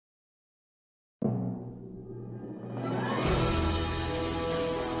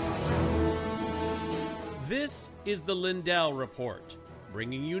This is the Lindell Report,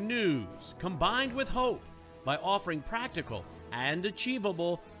 bringing you news combined with hope by offering practical and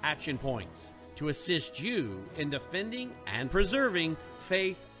achievable action points to assist you in defending and preserving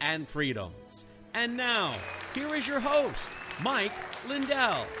faith and freedoms. And now, here is your host, Mike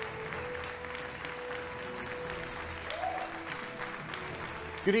Lindell.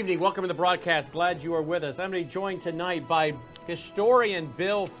 Good evening. Welcome to the broadcast. Glad you are with us. I'm going to be joined tonight by historian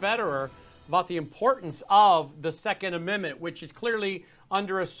Bill Federer about the importance of the Second Amendment, which is clearly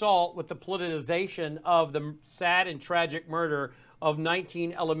under assault with the politicization of the sad and tragic murder of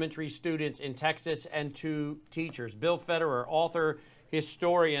 19 elementary students in Texas and 2 teachers. Bill Federer, author,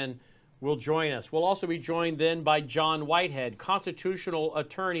 historian, will join us. We'll also be joined then by John Whitehead, constitutional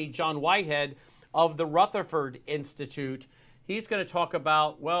attorney John Whitehead of the Rutherford Institute. He's going to talk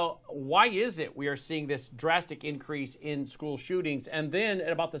about, well, why is it we are seeing this drastic increase in school shootings? And then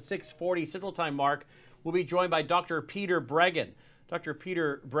at about the 6:40 Central Time mark, we'll be joined by Dr. Peter Breggin. Dr.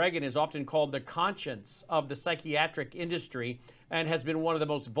 Peter Breggin is often called the conscience of the psychiatric industry and has been one of the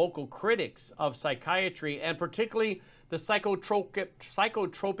most vocal critics of psychiatry and particularly the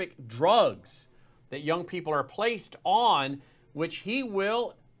psychotropic drugs that young people are placed on, which he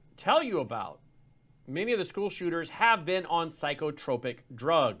will tell you about. Many of the school shooters have been on psychotropic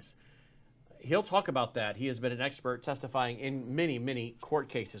drugs. He'll talk about that. He has been an expert testifying in many, many court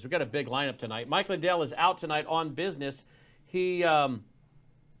cases. We've got a big lineup tonight. Mike Lindell is out tonight on business. He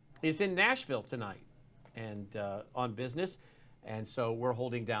is in Nashville tonight and on business, and so we're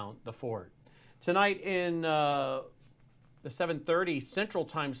holding down the fort. Tonight in the 7:30 Central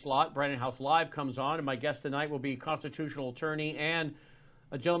Time slot, Brandon House Live comes on, and my guest tonight will be constitutional attorney and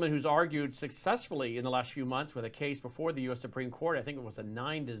a gentleman who's argued successfully in the last few months with a case before the U.S. Supreme Court. I think it was a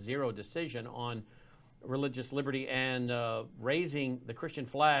 9-0 decision on religious liberty and raising the Christian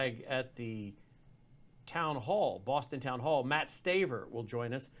flag at the town hall, Boston Town Hall. Matt Staver will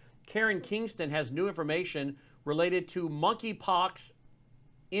join us. Karen Kingston has new information related to monkeypox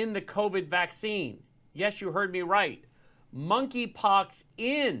in the COVID vaccine. Yes, you heard me right. Monkeypox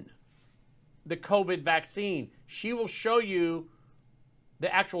in the COVID vaccine. She will show you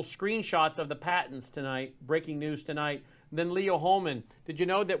the actual screenshots of the patents tonight, breaking news tonight. And then Leo Holman, did you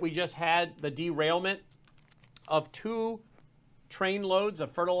know that we just had the derailment of 2 train loads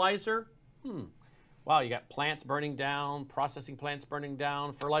of fertilizer? Wow, you got plants burning down, processing plants burning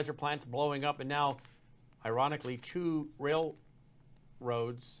down, fertilizer plants blowing up, and now, ironically, 2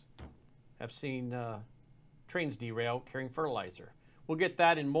 railroads have seen trains derail carrying fertilizer. We'll get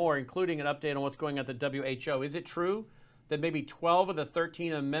that and more, including an update on what's going on at the WHO. Is it true that maybe 12 of the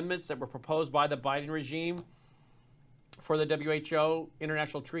 13 amendments that were proposed by the Biden regime for the WHO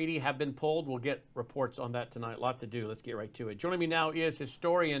international treaty have been pulled? We'll get reports on that tonight. A lot to do. Let's get right to it. Joining me now is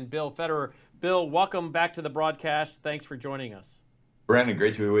historian Bill Federer. Bill, welcome back to the broadcast. Thanks for joining us. Brandon,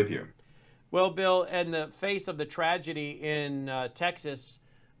 great to be with you. Well, Bill, in the face of the tragedy in Texas,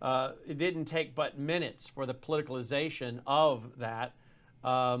 it didn't take but minutes for the politicalization of that.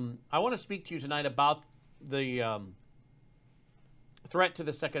 I want to speak to you tonight about the threat to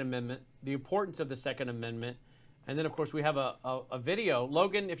the Second Amendment, the importance of the Second Amendment, and then, of course, we have a video.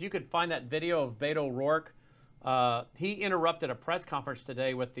 Logan, if you could find that video of Beto O'Rourke. He interrupted a press conference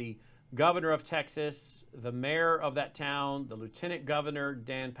today with the governor of Texas, the mayor of that town, the lieutenant governor,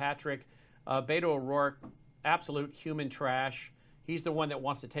 Dan Patrick. Beto O'Rourke, absolute human trash. He's the one that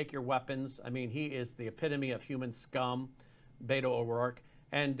wants to take your weapons. I mean, he is the epitome of human scum, Beto O'Rourke.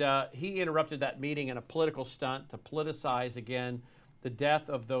 And he interrupted that meeting in a political stunt to politicize, again, the death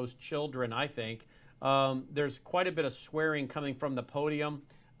of those children, I think. There's quite a bit of swearing coming from the podium.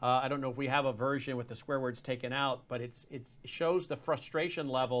 I don't know if we have a version with the swear words taken out, but it shows the frustration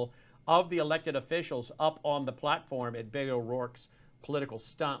level of the elected officials up on the platform at Beto O'Rourke's political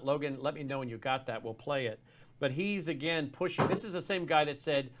stunt. Logan, let me know when you got that. We'll play it. But he's, again, pushing. This is the same guy that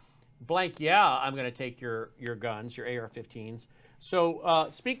said, blank, yeah, I'm going to take your guns, your AR-15s.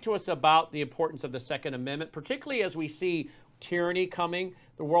 So speak to us about the importance of the Second Amendment, particularly as we see tyranny coming,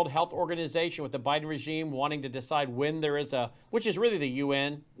 the World Health Organization with the Biden regime wanting to decide when there is which is really the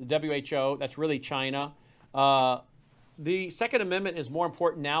UN, the WHO, that's really China. The Second Amendment is more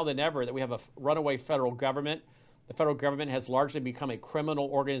important now than ever that we have a runaway federal government. The federal government has largely become a criminal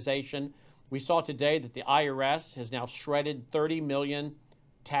organization. We saw today that the IRS has now shredded 30 million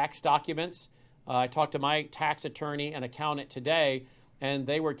tax documents. I talked to my tax attorney and accountant today, and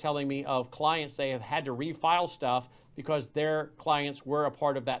they were telling me of clients they have had to refile stuff because their clients were a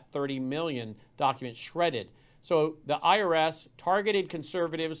part of that 30 million documents shredded. So the IRS targeted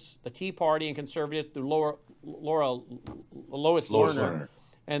conservatives, the Tea Party and conservatives through Lois Lerner,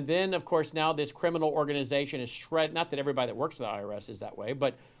 And then, of course, now this criminal organization is shred. Not that everybody that works for the IRS is that way,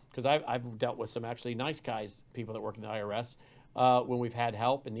 but because I've dealt with some actually nice guys, people that work in the IRS, when we've had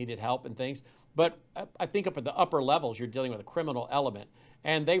help and needed help and things. But I think up at the upper levels, you're dealing with a criminal element.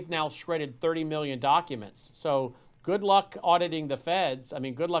 And they've now shredded 30 million documents. So good luck auditing the feds. I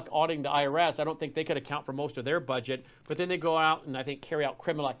mean, good luck auditing the IRS. I don't think they could account for most of their budget. But then they go out and I think carry out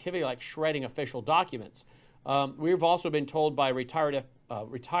criminal activity like shredding official documents. We've also been told by a retired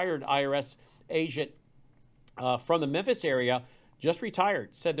IRS agent from the Memphis area, just retired,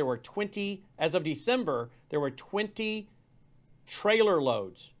 said there were 20, as of December, there were 20 trailer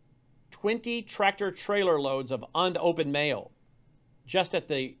loads, 20 tractor trailer loads of unopened mail just at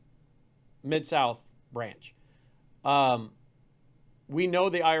the Mid-South branch. We know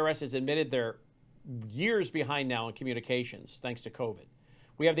the IRS has admitted they're years behind now in communications thanks to COVID.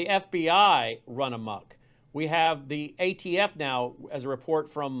 We have the FBI run amok. We have the ATF now, as a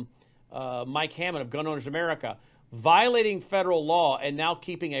report from Mike Hammond of Gun Owners America, violating federal law and now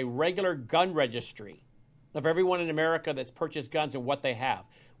keeping a regular gun registry of everyone in America that's purchased guns and what they have.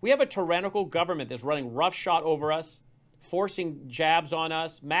 We have a tyrannical government that's running roughshod over us, forcing jabs on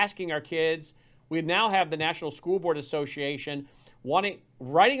us, masking our kids. We now have the National School Board Association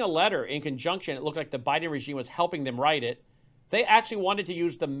writing a letter in conjunction. It looked like the Biden regime was helping them write it. They actually wanted to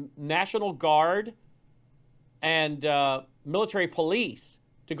use the National Guard and military police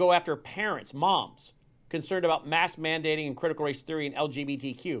to go after parents, moms, concerned about mass mandating and critical race theory and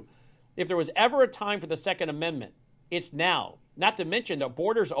LGBTQ. If there was ever a time for the Second Amendment, it's now. Not to mention the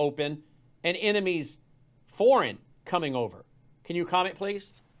borders open and enemies foreign coming over. Can you comment,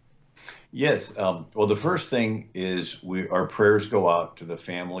 please? Yes. Well, the first thing is our prayers go out to the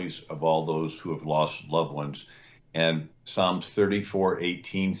families of all those who have lost loved ones. And Psalms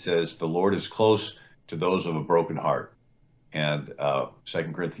 34:18 says, "The Lord is close to those of a broken heart." And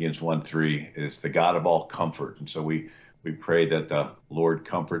 2 Corinthians 1:3 is the God of all comfort. And so we pray that the Lord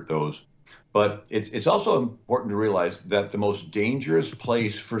comfort those. But it's also important to realize that the most dangerous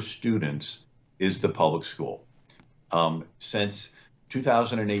place for students is the public school. Since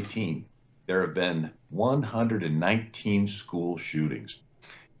 2018, there have been 119 school shootings.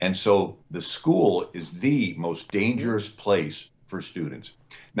 And so the school is the most dangerous place for students.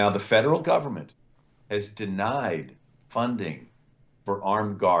 Now, the federal government has denied funding for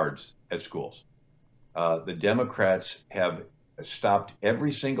armed guards at schools. The Democrats have stopped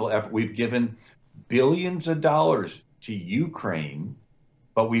every single effort. We've given billions of dollars to Ukraine,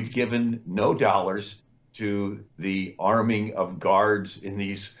 but we've given no dollars to the arming of guards in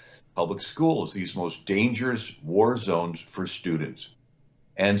these public schools, these most dangerous war zones for students.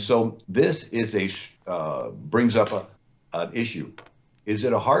 And so this is brings up an issue. Is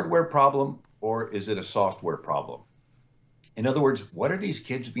it a hardware problem or is it a software problem? In other words, what are these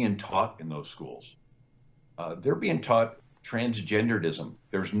kids being taught in those schools? They're being taught transgenderism.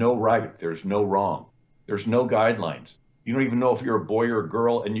 There's no right, there's no wrong, there's no guidelines. You don't even know if you're a boy or a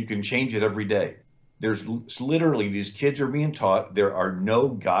girl, and you can change it every day. There's literally, these kids are being taught there are no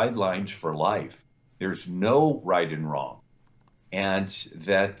guidelines for life. There's no right and wrong. And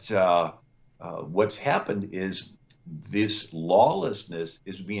that what's happened is this lawlessness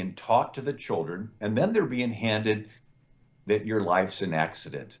is being taught to the children, and then they're being handed that your life's an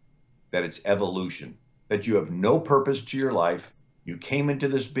accident, that it's evolution, that you have no purpose to your life. You came into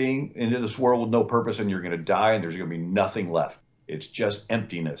this world with no purpose, and you're going to die, and there's going to be nothing left. It's just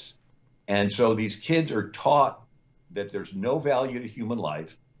emptiness. And so these kids are taught that there's no value to human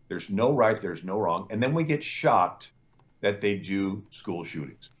life, there's no right, there's no wrong, and then we get shocked that they do school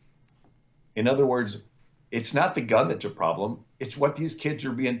shootings. In other words, it's not the gun that's a problem, it's what these kids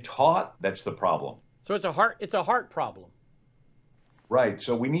are being taught that's the problem. So it's a heart problem. Right.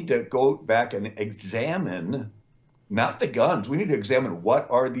 So we need to go back and examine not the guns. We need to examine what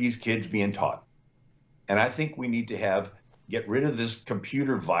are these kids being taught. And I think we need to get rid of this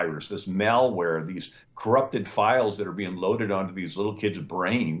computer virus, this malware, these corrupted files that are being loaded onto these little kids'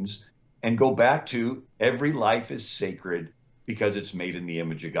 brains, and go back to every life is sacred because it's made in the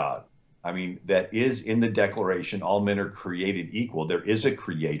image of God. I mean, that is in the Declaration, all men are created equal. There is a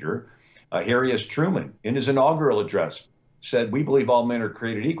creator. Harry S. Truman, in his inaugural address, said, we believe all men are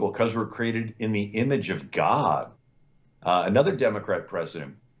created equal because we're created in the image of God. Another Democrat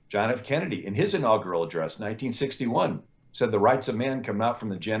president, John F. Kennedy, in his inaugural address, 1961, said the rights of man come not from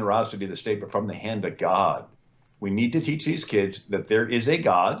the generosity of the state, but from the hand of God. We need to teach these kids that there is a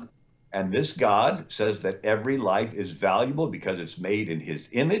God, and this God says that every life is valuable because it's made in his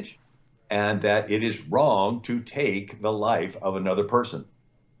image, and that it is wrong to take the life of another person.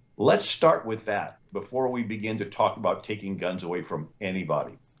 Let's start with that before we begin to talk about taking guns away from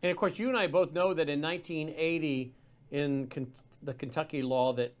anybody. And of course, you and I both know that in 1980, in the Kentucky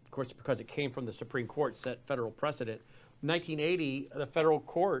law that, of course, because it came from the Supreme Court, set federal precedent. In 1980, the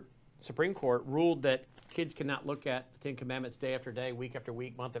Supreme Court ruled that kids cannot look at the Ten Commandments day after day, week after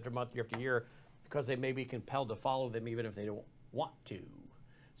week, month after month, year after year, because they may be compelled to follow them even if they don't want to.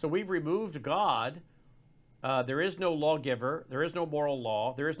 So we've removed God. There is no lawgiver. There is no moral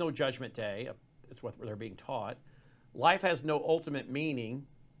law. There is no judgment day. That's what they're being taught. Life has no ultimate meaning,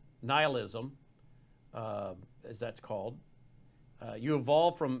 nihilism, as that's called. You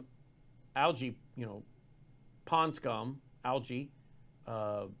evolve from algae, pond scum, algae.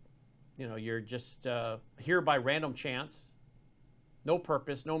 You're just here by random chance, no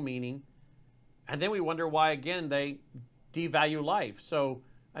purpose, no meaning. And then we wonder why, again, they devalue life. So,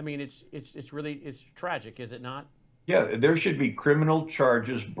 I mean, it's really tragic, is it not? Yeah, there should be criminal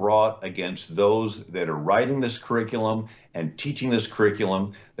charges brought against those that are writing this curriculum and teaching this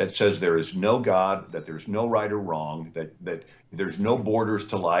curriculum that says there is no God, that there's no right or wrong, that there's no borders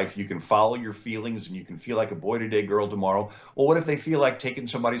to life. You can follow your feelings and you can feel like a boy today, girl tomorrow. Well, what if they feel like taking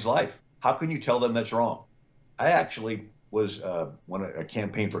somebody's life? How can you tell them that's wrong? I actually was when I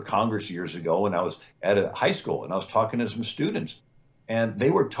campaigned for Congress years ago, and I was at a high school and I was talking to some students. And they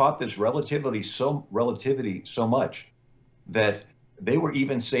were taught this relativity so much that they were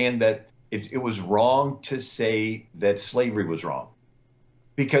even saying that it was wrong to say that slavery was wrong.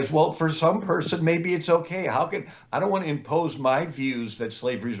 Because, well, for some person, maybe it's okay. I don't want to impose my views that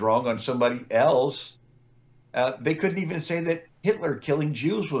slavery is wrong on somebody else. They couldn't even say that Hitler killing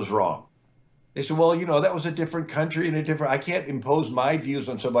Jews was wrong. They said, well, that was a different country and I can't impose my views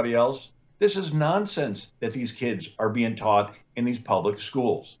on somebody else. This is nonsense that these kids are being taught in these public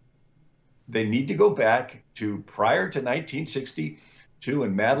schools. They need to go back to prior to 1962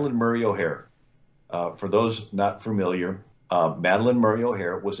 and Madalyn Murray O'Hair. For those not familiar, Madalyn Murray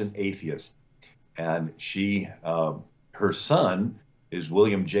O'Hair was an atheist. And her son is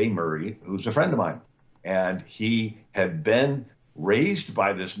William J. Murray, who's a friend of mine. And he had been raised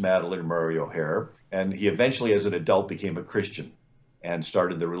by this Madalyn Murray O'Hair, and he eventually, as an adult, became a Christian and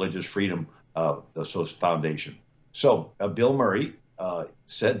started the Religious Freedom Foundation. So Bill Murray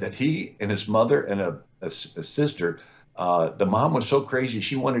said that he and his mother and a sister, the mom was so crazy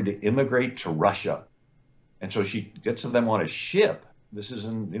she wanted to immigrate to Russia. And so she gets them on a ship. This is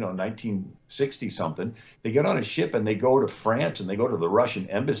in 1960 something. They get on a ship and they go to France and they go to the Russian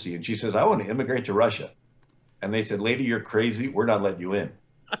embassy. And she says, I want to immigrate to Russia. And they said, lady, you're crazy. We're not letting you in.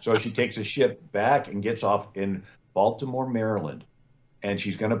 So she takes a ship back and gets off in Baltimore, Maryland. And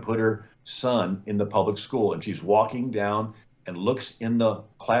she's going to put her son in the public school. And she's walking down and looks in the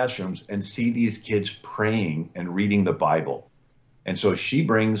classrooms and see these kids praying and reading the Bible. And so she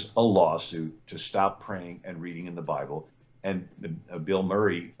brings a lawsuit to stop praying and reading in the Bible. And Bill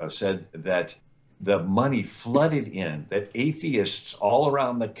Murray said that the money flooded in, that atheists all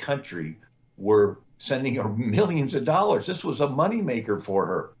around the country were sending her millions of dollars. This was a moneymaker for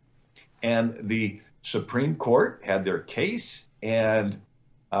her. And the Supreme Court had their case. And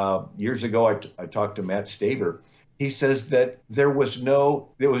years ago, I talked to Matt Staver. He says that there was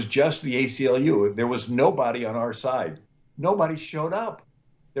just the ACLU. There was nobody on our side. Nobody showed up.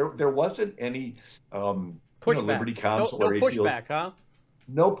 There wasn't any Liberty Counsel no or ACLU. Pushback,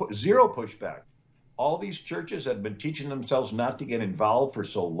 huh? Zero pushback. All these churches had been teaching themselves not to get involved for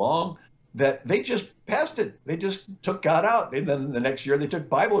so long that they just passed it. They just took God out. And then the next year they took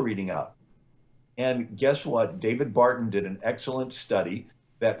Bible reading out. And guess what? David Barton did an excellent study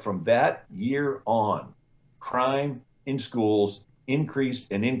that from that year on, crime in schools increased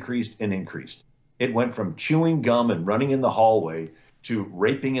and increased and increased. It went from chewing gum and running in the hallway to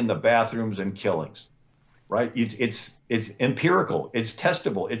raping in the bathrooms and killings, right? It's empirical, it's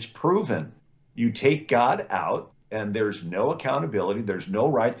testable, it's proven. You take God out and there's no accountability, there's no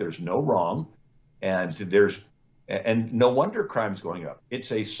right, there's no wrong, and no wonder crime's going up.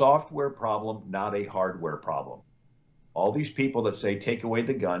 It's a software problem, not a hardware problem. All these people that say take away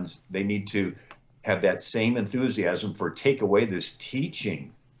the guns, they need to have that same enthusiasm for take away this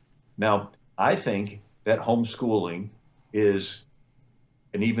teaching. Now, I think that homeschooling is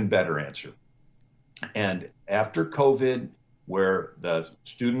an even better answer. And after COVID, where the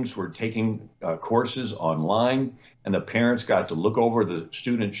students were taking courses online and the parents got to look over the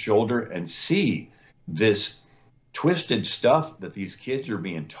student's shoulder and see this twisted stuff that these kids are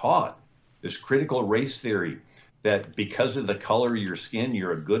being taught, this critical race theory, that because of the color of your skin,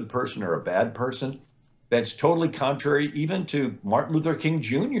 you're a good person or a bad person, that's totally contrary even to Martin Luther King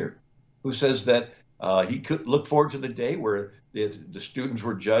Jr., who says that he could look forward to the day where the students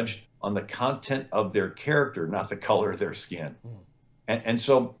were judged on the content of their character, not the color of their skin. And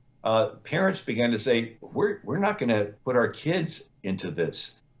so parents began to say, we're not going to put our kids into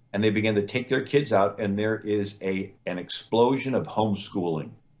this. And they began to take their kids out, and there is an explosion of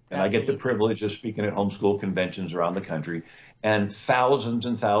homeschooling. And I get the privilege of speaking at homeschool conventions around the country, and thousands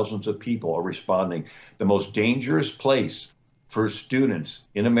of people are responding. The most dangerous place for students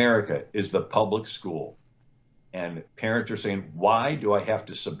in America is the public school. And parents are saying, why do I have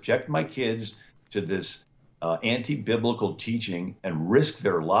to subject my kids to this anti-biblical teaching and risk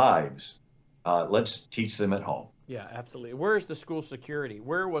their lives? Let's teach them at home. Yeah, absolutely. Where's the school security?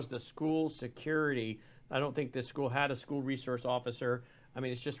 Where was the school security? I don't think this school had a school resource officer. I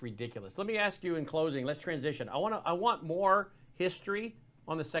mean, it's just ridiculous. Let me ask you in closing, let's transition. I want more history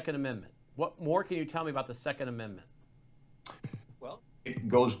on the Second Amendment. What more can you tell me about the Second Amendment? Well, it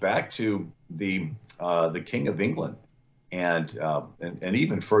goes back to the King of England, and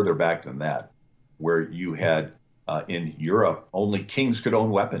even further back than that, where you had in Europe only kings could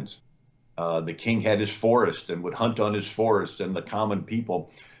own weapons. The king had his forest and would hunt on his forest, and the common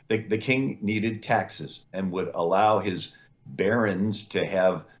people, the king needed taxes and would allow his barons to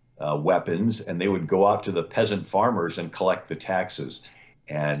have weapons, and they would go out to the peasant farmers and collect the taxes.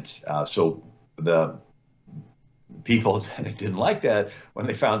 And so the people didn't like that when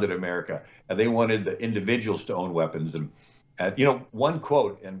they founded America, and they wanted the individuals to own weapons. And one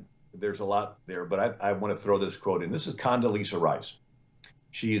quote, and there's a lot there, but I want to throw this quote in. This is Condoleezza Rice.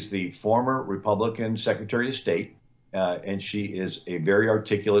 She is the former Republican Secretary of State, and she is a very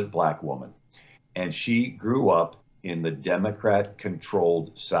articulate Black woman. And she grew up in the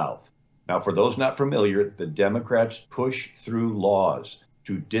Democrat-controlled South. Now, for those not familiar, the Democrats pushed through laws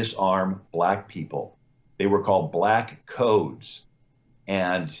to disarm Black people. They were called Black codes,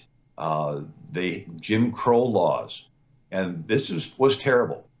 and the Jim Crow laws. And this was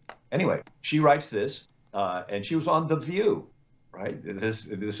terrible. Anyway, she writes this, and she was on The View, right? This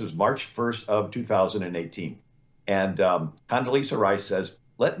is March 1st of 2018. And Condoleezza Rice says,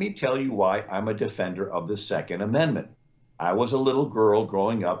 "Let me tell you why I'm a defender of the Second Amendment. I was a little girl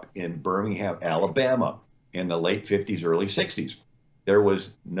growing up in Birmingham, Alabama in the late 50s, early 60s. There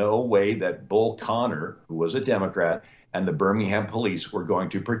was no way that Bull Connor, who was a Democrat, and the Birmingham police were going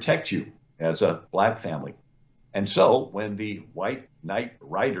to protect you as a Black family. And so when the white knight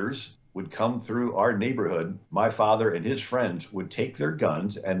riders would come through our neighborhood, my father and his friends would take their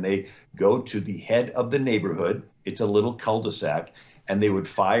guns and they go to the head of the neighborhood. It's a little cul-de-sac, and they would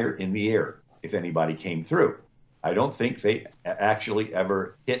fire in the air if anybody came through. I don't think they actually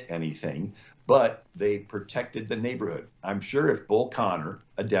ever hit anything, but they protected the neighborhood. I'm sure if Bull Connor,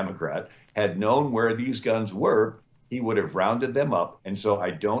 a Democrat, had known where these guns were, he would have rounded them up. And so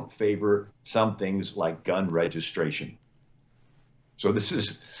I don't favor some things like gun registration." So this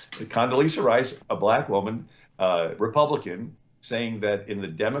is Condoleezza Rice, a Black woman, Republican, saying that in the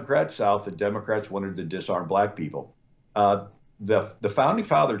Democrat South, the Democrats wanted to disarm Black people. The founding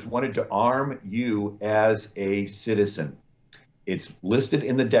fathers wanted to arm you as a citizen. It's listed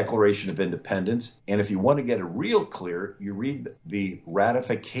in the Declaration of Independence. And if you want to get it real clear, you read the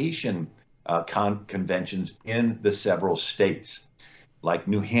ratification conventions in the several states, like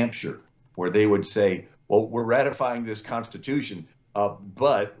New Hampshire, where they would say, well, we're ratifying this Constitution,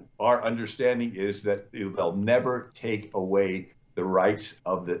 but our understanding is that they'll never take away the rights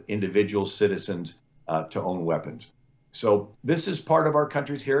of the individual citizens to own weapons. So this is part of our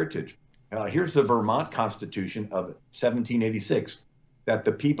country's heritage. Here's the Vermont Constitution of 1786, that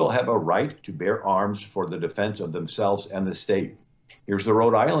the people have a right to bear arms for the defense of themselves and the state. Here's the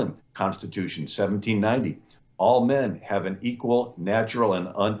Rhode Island Constitution, 1790. All men have an equal, natural,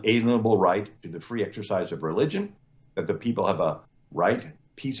 and unalienable right to the free exercise of religion, that the people have a right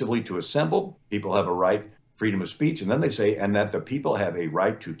peaceably to assemble, people have a right, freedom of speech, and then they say, and that the people have a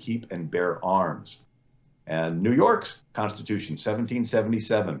right to keep and bear arms. And New York's Constitution,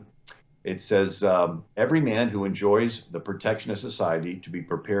 1777, it says, every man who enjoys the protection of society to be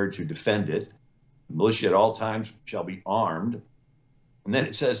prepared to defend it, militia at all times shall be armed. And then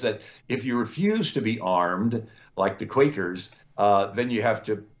it says that if you refuse to be armed, like the Quakers, then you have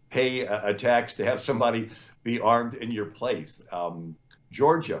to pay a tax to have somebody be armed in your place.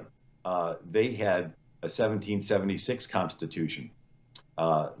 Georgia, they had a 1776 Constitution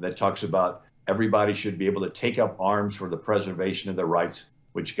that talks about everybody should be able to take up arms for the preservation of the rights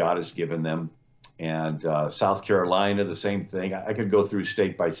which God has given them. And South Carolina, the same thing. I could go through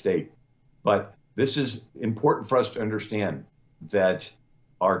state by state. But this is important for us to understand that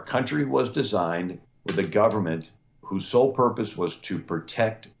our country was designed with a government whose sole purpose was to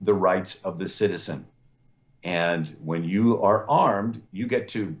protect the rights of the citizen. And when you are armed, you get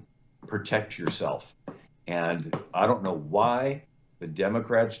to protect yourself. And I don't know why the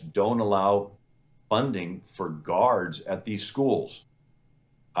Democrats don't allow funding for guards at these schools.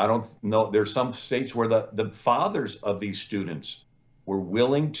 I don't know. There's some states where the fathers of these students were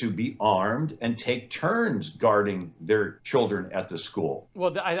willing to be armed and take turns guarding their children at the school.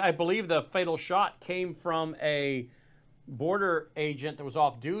 Well, I believe the fatal shot came from a border agent that was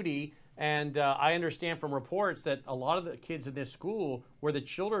off duty. And I understand from reports that a lot of the kids in this school were the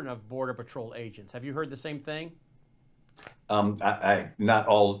children of Border Patrol agents. Have you heard the same thing? Not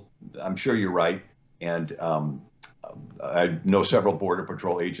all. I'm sure you're right. And I know several Border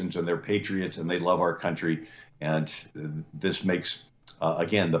Patrol agents, and they're patriots, and they love our country. And this makes,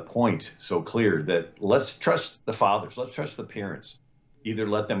 again, the point so clear that let's trust the fathers, let's trust the parents. Either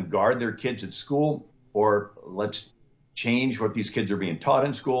let them guard their kids at school, or let's change what these kids are being taught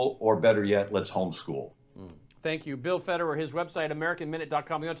in school, or better yet, let's homeschool. Thank you. Bill Federer, his website,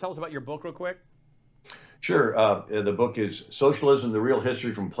 AmericanMinute.com. You want to tell us about your book real quick? Sure. The book is Socialism, the Real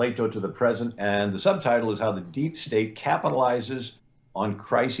History from Plato to the Present, and the subtitle is How the Deep State Capitalizes on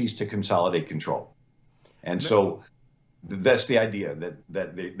Crises to Consolidate Control. And so that's the idea,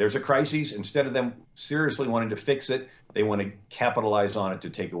 that there's a crisis. Instead of them seriously wanting to fix it, they want to capitalize on it to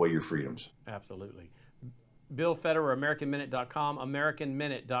take away your freedoms. Absolutely. Bill Federer, AmericanMinute.com,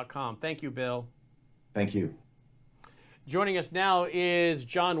 AmericanMinute.com. Thank you, Bill. Thank you. Joining us now is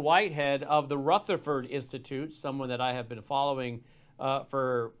John Whitehead of the Rutherford Institute, someone that I have been following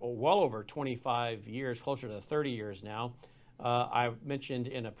for well over 25 years, closer to 30 years now. I mentioned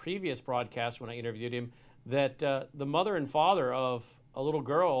in a previous broadcast when I interviewed him that the mother and father of a little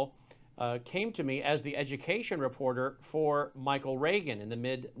girl came to me as the education reporter for Michael Reagan in the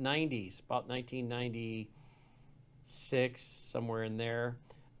mid-90s, about 1996, somewhere in there.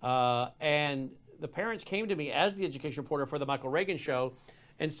 And the parents came to me as the education reporter for the Michael Reagan show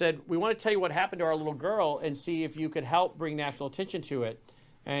and said, we want to tell you what happened to our little girl and see if you could help bring national attention to it.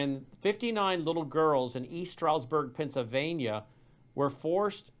 And 59 little girls in East Stroudsburg, Pennsylvania were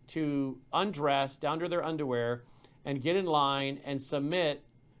forced to undress down to their underwear and get in line and submit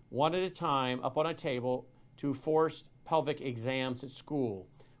one at a time up on a table to forced pelvic exams at school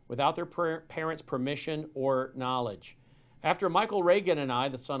without their parents' permission or knowledge. After Michael Reagan and I,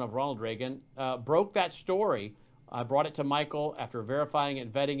 the son of Ronald Reagan, broke that story, I brought it to Michael after verifying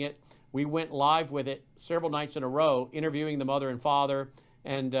it, vetting it. We went live with it several nights in a row, interviewing the mother and father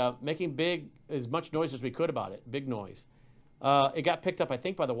and making as much noise as we could about it, big noise. It got picked up, I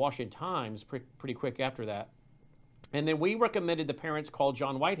think, by the Washington Times pretty quick after that. And then we recommended the parents call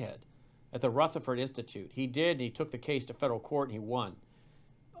John Whitehead at the Rutherford Institute. He did, and he took the case to federal court, and he won.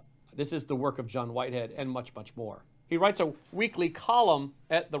 This is the work of John Whitehead and much, much more. He writes a weekly column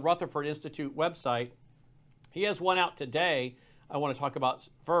at the Rutherford Institute website. He has one out today I want to talk about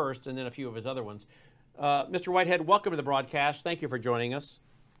first, and then a few of his other ones. Mr. Whitehead, welcome to the broadcast. Thank you for joining us.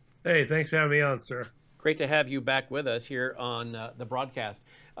 Hey, thanks for having me on, sir. Great to have you back with us here on the broadcast.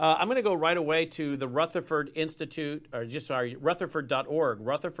 I'm going to go right away to the Rutherford Institute, Rutherford.org.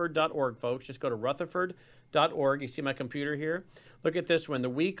 Rutherford.org, folks. Just go to Rutherford.org. You see my computer here? Look at this one, the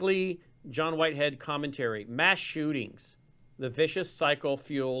weekly John Whitehead commentary, Mass Shootings, the Vicious Cycle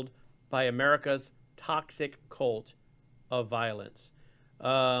Fueled by America's Toxic Cult of Violence.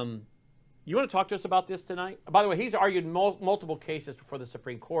 You want to talk to us about this tonight? By the way, he's argued multiple cases before the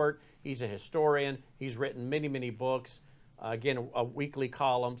Supreme Court. He's a historian. He's written many, many books. Again, a weekly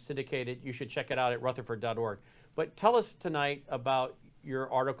column, syndicated. You should check it out at Rutherford.org. But tell us tonight about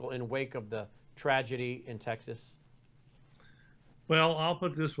your article in wake of the tragedy in Texas. Well, I'll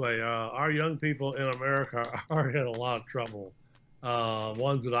put it this way. Our young people in America are in a lot of trouble,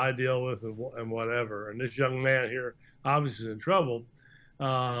 ones that I deal with and whatever. And this young man here obviously is in trouble.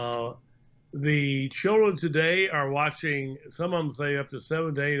 The children today are watching, some of them say up to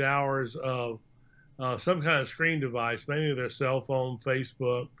 7 to 8 hours of some kind of screen device, mainly their cell phone,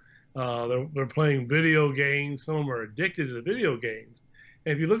 Facebook. They're playing video games. Some of them are addicted to the video games.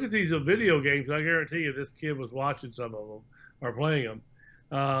 And if you look at these video games, I guarantee you this kid was watching some of them or playing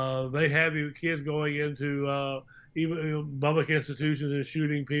them. They have you kids going into even public institutions and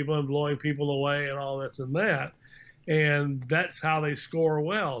shooting people and blowing people away and all this and that. And that's how they score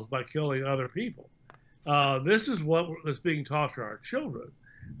well, is by killing other people. This is what is being taught to our children.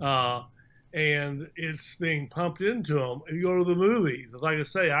 And it's being pumped into them. If you go to the movies, like I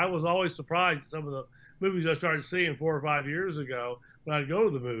say, I was always surprised at some of the movies I started seeing 4 or 5 years ago when I'd go to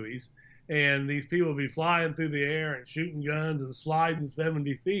the movies. And these people would be flying through the air and shooting guns and sliding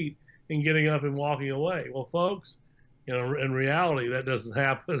 70 feet and getting up and walking away. Well, folks, In reality, that doesn't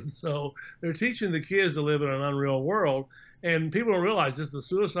happen. So they're teaching the kids to live in an unreal world. And people don't realize this. The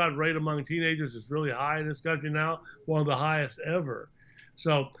suicide rate among teenagers is really high in this country now, one of the highest ever.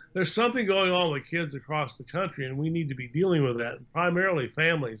 So there's something going on with kids across the country, and we need to be dealing with that, primarily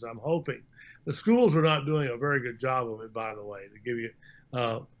families, I'm hoping. The schools are not doing a very good job of it, by the way, to give you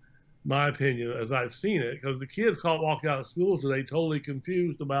my opinion as I've seen it, because the kids walk out of schools today totally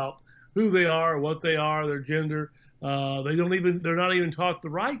confused about who they are, what they are, their gender. They're not even taught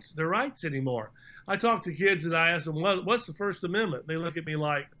their rights anymore. I talk to kids and I ask them, what's the First Amendment? They look at me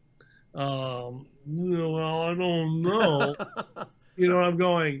like, well, I don't know. I'm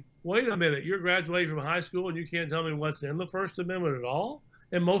going, wait a minute, you're graduating from high school and you can't tell me what's in the First Amendment at all?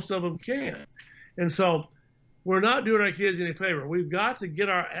 And most of them can't. And so we're not doing our kids any favor. We've got to get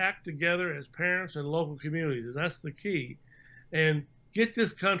our act together as parents and local communities, and that's the key. And get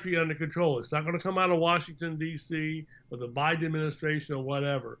this country under control. It's not going to come out of Washington, D.C. or the Biden administration or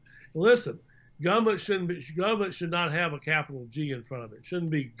whatever. And listen, government should not have a capital G in front of it. It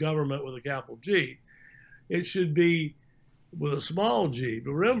shouldn't be government with a capital G. It should be with a small g.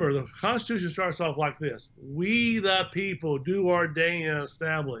 But remember, the Constitution starts off like this. We the people do ordain and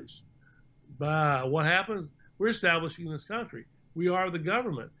establish. By what happens? We're establishing this country. We are the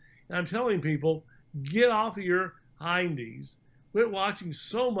government. And I'm telling people, get off of your hindies. Quit watching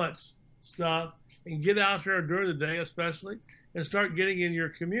so much stuff and get out there during the day especially and start getting in your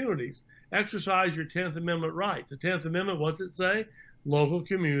communities. Exercise your 10th Amendment rights. The 10th Amendment, what's it say? Local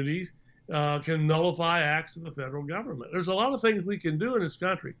communities can nullify acts of the federal government. There's a lot of things we can do in this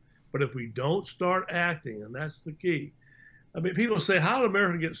country, but if we don't start acting, and that's the key. I mean, people say, how did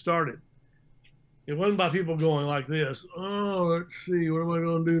America get started? It wasn't by people going like this, oh, let's see, what am I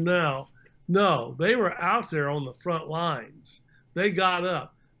going to do now? No, they were out there on the front lines. They got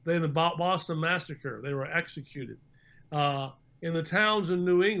up. In the Boston Massacre, they were executed. In the towns in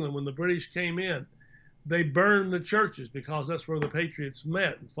New England, when the British came in, they burned the churches because that's where the patriots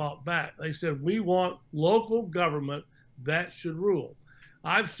met and fought back. They said, we want local government that should rule.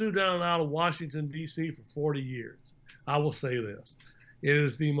 I've stood down and out of Washington, D.C. for 40 years. I will say this. It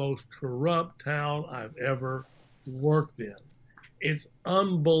is the most corrupt town I've ever worked in. It's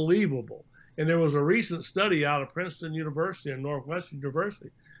unbelievable. And there was a recent study out of Princeton University and Northwestern University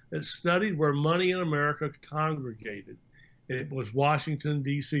that studied where money in America congregated. And it was Washington,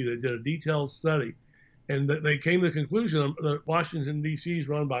 D.C. They did a detailed study. And they came to the conclusion that Washington, D.C. is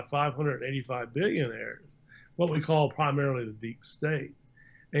run by 585 billionaires, what we call primarily the deep state.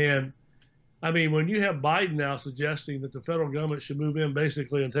 And I mean, when you have Biden now suggesting that the federal government should move in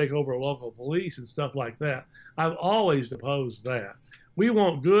basically and take over local police and stuff like that, I've always opposed that. We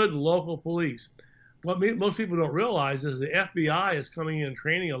want good local police. What most people don't realize is the FBI is coming in and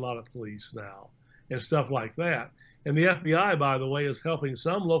training a lot of police now and stuff like that. And the FBI, by the way, is helping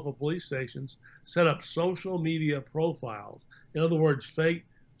some local police stations set up social media profiles. In other words, fake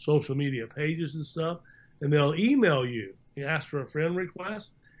social media pages and stuff. And they'll email you. You ask for a friend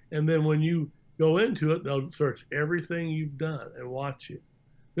request. And then when you go into it, they'll search everything you've done and watch you.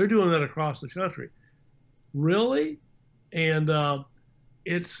 They're doing that across the country. Really? And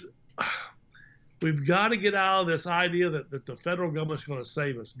we've got to get out of this idea that the federal government's going to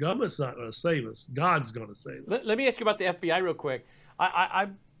save us. Government's not going to save us. God's going to save us. Let me ask you about the FBI real quick. I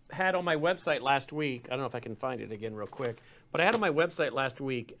had on my website last week, I don't know if I can find it again real quick, but I had on my website last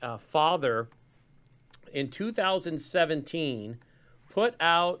week, a father in 2017 put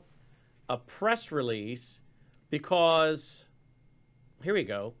out a press release because, here we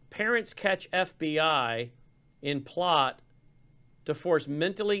go, parents catch FBI in plot to force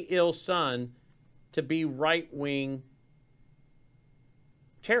mentally ill son to be right-wing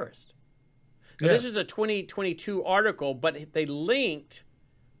terrorist. Now, this is a 2022 article, but they linked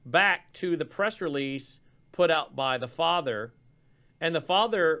back to the press release put out by the father, and the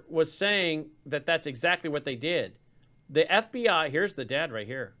father was saying that that's exactly what they did. The FBI, here's the dad right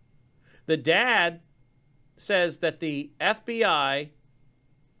here. The dad says that the FBI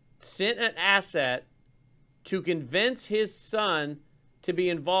sent an asset to convince his son to be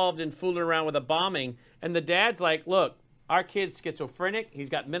involved in fooling around with a bombing. And the dad's like, look, our kid's schizophrenic. He's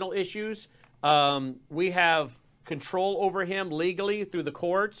got mental issues. We have control over him legally through the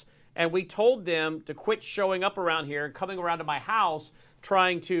courts. And we told them to quit showing up around here and coming around to my house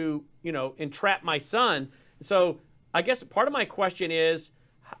trying to, entrap my son. So I guess part of my question is,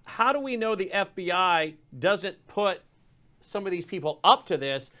 how do we know the FBI doesn't put some of these people up to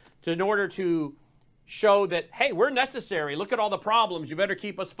this in order to show that, hey, we're necessary. Look at all the problems. You better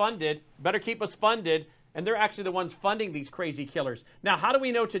keep us funded. And they're actually the ones funding these crazy killers. Now, how do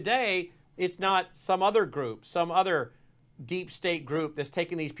we know today it's not some other group, some other deep state group that's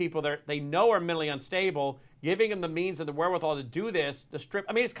taking these people that they know are mentally unstable, giving them the means and the wherewithal to do this, to strip.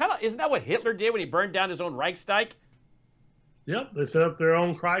 I mean, it's kind of, isn't that what Hitler did when he burned down his own Reichstag? Yep, they set up their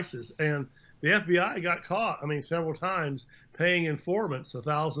own crisis, and the FBI got caught. I mean, several times paying informants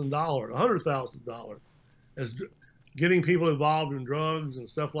 $1,000, $100,000, as getting people involved in drugs and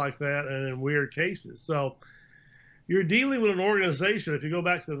stuff like that, and in weird cases. So you're dealing with an organization. If you go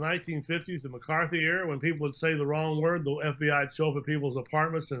back to the 1950s, the McCarthy era, when people would say the wrong word, the FBI would show up at people's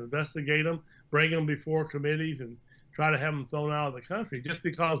apartments and investigate them, bring them before committees, and try to have them thrown out of the country just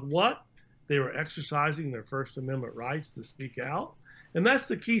because what? They were exercising their First Amendment rights to speak out. And that's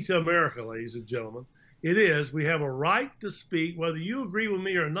the key to America, ladies and gentlemen. It is, we have a right to speak, whether you agree with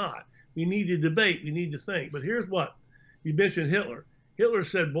me or not. We need to debate, we need to think. But here's what, you mentioned Hitler. Hitler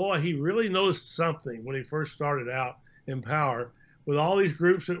said, boy, he really noticed something when he first started out in power with all these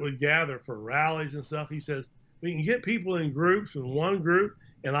groups that would gather for rallies and stuff. He says, we can get people in groups, in one group,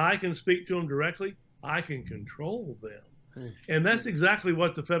 and I can speak to them directly. I can control them. And that's exactly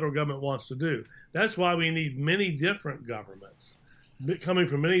what the federal government wants to do. That's why we need many different governments coming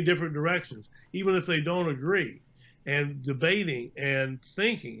from many different directions, even if they don't agree, and debating and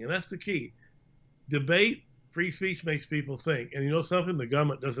thinking. And that's the key. Debate, free speech makes people think. And you know something? The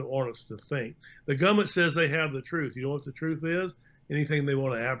government doesn't want us to think. The government says they have the truth. You know what the truth is? Anything they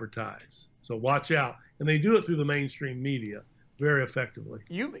want to advertise. So watch out. And they do it through the mainstream media very effectively.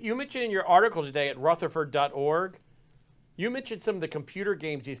 You mentioned in your article today at Rutherford.org, you mentioned some of the computer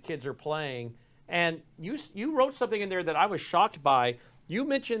games these kids are playing, and you wrote something in there that I was shocked by. You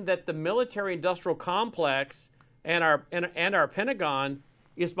mentioned that the military-industrial complex and our Pentagon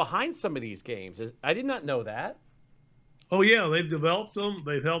is behind some of these games. I did not know that. Oh yeah, they've developed them.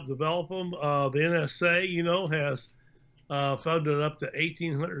 They've helped develop them. The NSA, you know, has funded up to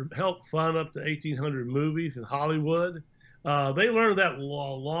 1,800, helped fund up to 1,800 movies in Hollywood. They learned that a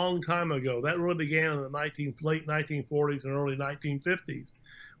long time ago. That really began in the late 1940s and early 1950s,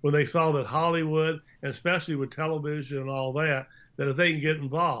 when they saw that Hollywood, and especially with television and all that, that if they can get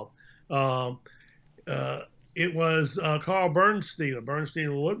involved. It was Carl Bernstein of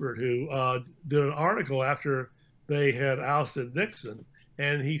Bernstein and Woodward who did an article after they had ousted Nixon,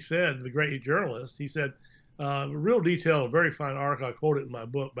 and he said, the great journalist, he said, real detail, a very fine article. I quote it in my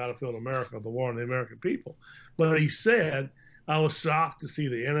book, Battlefield America, The War on the American People. But he said, I was shocked to see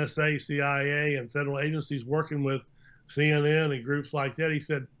the NSA, CIA, and federal agencies working with CNN and groups like that. He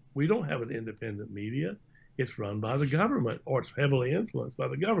said, we don't have an independent media. It's run by the government, or it's heavily influenced by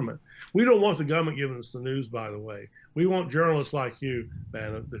the government. We don't want the government giving us the news, by the way. We want journalists like you,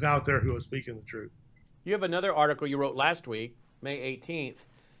 man, out there who are speaking the truth. You have another article you wrote last week, May 18th.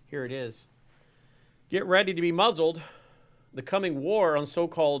 Here it is. Get ready to be muzzled, the coming war on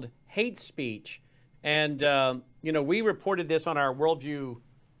so-called hate speech. And, you know, we reported this on our Worldview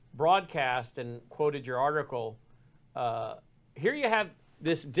broadcast and quoted your article. Here you have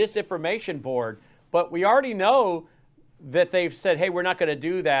this disinformation board, but we already know that they've said, hey, we're not going to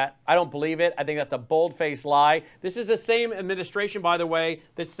do that. I don't believe it. I think that's a bold-faced lie. This is the same administration, by the way,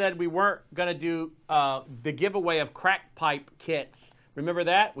 that said we weren't going to do the giveaway of crack pipe kits. Remember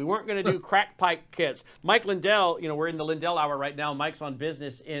that? We weren't going to do crack pipe kits. Mike Lindell, you know, we're in the Lindell Hour right now. Mike's on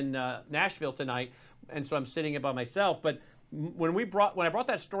business in Nashville tonight, and so I'm sitting in by myself. But when I brought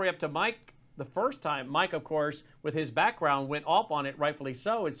that story up to Mike the first time, Mike, of course, with his background, went off on it, rightfully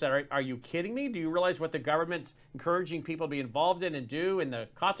so, and said, are you kidding me? Do you realize what the government's encouraging people to be involved in and do, and the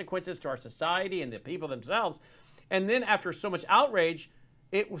consequences to our society and the people themselves? And then after so much outrage,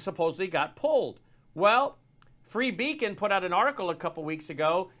 it supposedly got pulled. Well, Free Beacon put out an article a couple weeks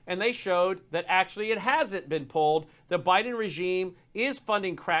ago, and they showed that actually it hasn't been pulled. The Biden regime is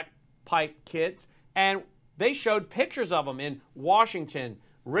funding crack pipe kits, and they showed pictures of them in Washington,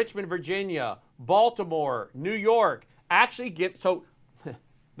 Richmond, Virginia, Baltimore, New York. So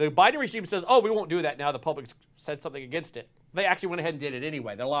the Biden regime says, oh, we won't do that now. The public said something against it. They actually went ahead and did it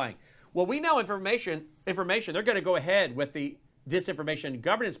anyway. They're lying. Well, we know information. They're going to go ahead with the Disinformation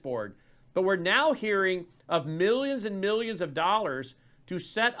Governance Board. But we're now hearing of millions and millions of dollars to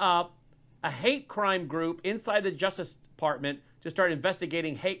set up a hate crime group inside the Justice Department to start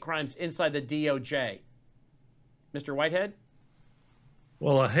investigating hate crimes inside the DOJ. Mr. Whitehead?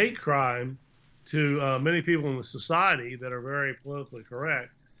 Well, a hate crime to many people in the society that are very politically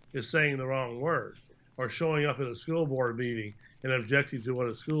correct is saying the wrong word, or showing up at a school board meeting and objecting to what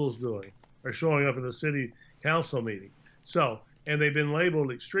a school is doing, or showing up at the city council meeting. So, and they've been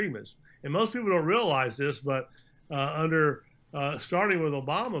labeled extremists. And most people don't realize this, but starting with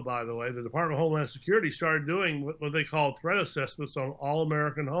Obama, by the way, the Department of Homeland Security started doing what they call threat assessments on all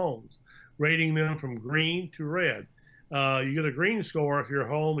American homes, rating them from green to red. You get a green score if you're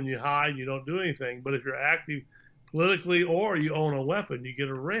home and you hide and you don't do anything. But if you're active politically or you own a weapon, you get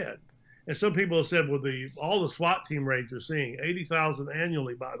a red. And some people have said with all the SWAT team raids you're seeing, 80,000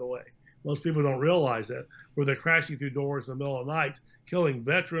 annually, by the way. Most people don't realize that, where they're crashing through doors in the middle of the night, killing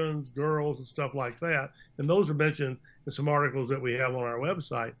veterans, girls, and stuff like that. And those are mentioned in some articles that we have on our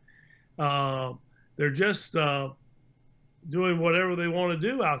website. They're just doing whatever they want to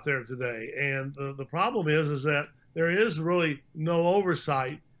do out there today. And the problem is that there is really no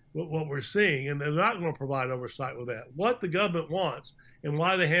oversight with what we're seeing, and they're not going to provide oversight with that. What the government wants and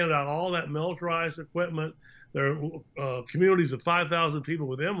why they handed out all that militarized equipment. There are communities of 5,000 people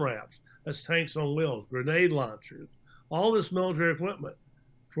with MRAPs, that's tanks on wheels, grenade launchers, all this military equipment.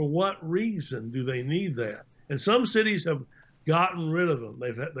 For what reason do they need that? And some cities have gotten rid of them.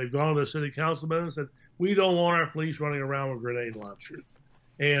 They've gone to their city councilmen and said, we don't want our police running around with grenade launchers.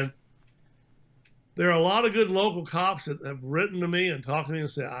 And there are a lot of good local cops that have written to me and talked to me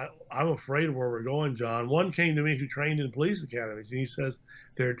and said, I'm afraid of where we're going, John. One came to me who trained in police academies, and he says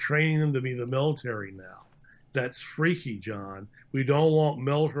they're training them to be the military now. That's freaky, John. We don't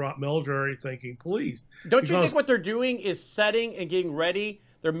want military thinking police. Don't you think what they're doing is setting and getting ready?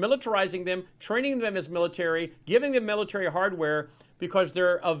 They're militarizing them, training them as military, giving them military hardware, because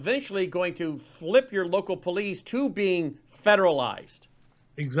they're eventually going to flip your local police to being federalized.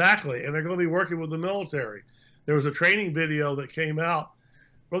 Exactly, and they're going to be working with the military. There was a training video that came out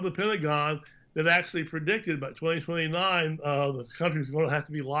from the Pentagon that actually predicted by 2029 the country's going to have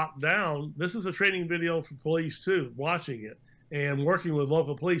to be locked down. This is a training video for police too, watching it and working with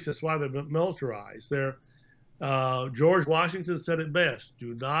local police. That's why they're militarized. George Washington said it best: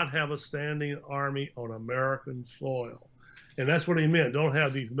 "Do not have a standing army on American soil," and that's what he meant. Don't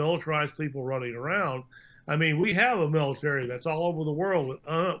have these militarized people running around. I mean, we have a military that's all over the world with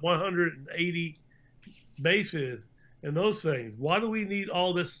 180 bases and those things. Why do we need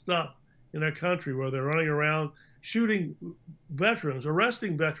all this stuff in our country where they're running around shooting veterans,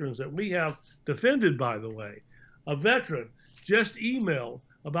 arresting veterans that we have defended, by the way? A veteran just emailed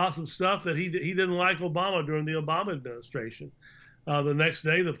about some stuff that he didn't like Obama during the Obama administration. The next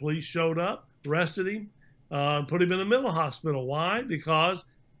day, the police showed up, arrested him, put him in a mental hospital. Why? Because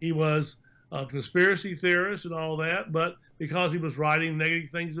he was a conspiracy theorist and all that, but because he was writing negative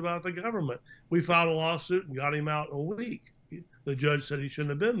things about the government. We filed a lawsuit and got him out in a week. The judge said he shouldn't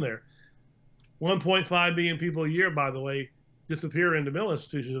have been there. 1.5 million people a year, by the way, disappear into mental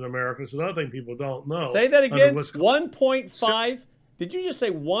institutions in America. It's another thing people don't know. Say that again. 1.5. Did you just say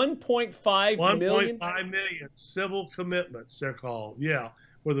 1.5 million? 1.5 million civil commitments, they're called. Yeah,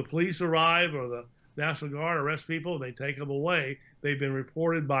 where the police arrive or the National Guard arrest people, they take them away. They've been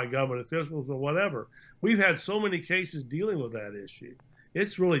reported by government officials or whatever. We've had so many cases dealing with that issue.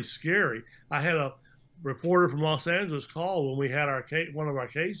 It's really scary. I had a reporter from Los Angeles call when we had one of our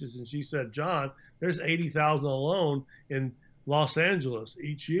cases, and she said, John, there's 80,000 alone in Los Angeles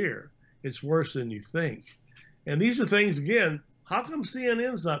each year. It's worse than you think. And these are things, again, how come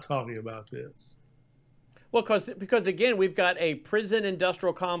CNN's not talking about this? Well, because again, we've got a prison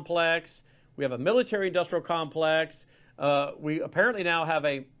industrial complex. We have a military industrial complex. We apparently now have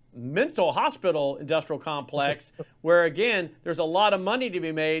a mental hospital industrial complex where, again, there's a lot of money to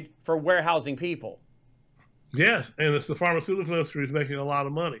be made for warehousing people. Yes, and it's the pharmaceutical industry is making a lot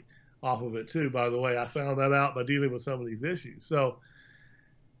of money off of it, too, by the way. I found that out by dealing with some of these issues. So,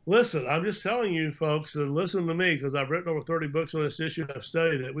 listen, I'm just telling you, folks, and listen to me, because I've written over 30 books on this issue and I've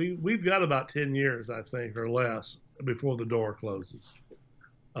studied it. We've got about 10 years, I think, or less before the door closes.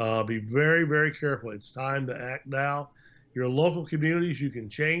 Be very, very careful. It's time to act now. Your local communities, you can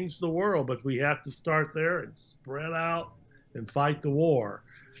change the world, but we have to start there and spread out and fight the war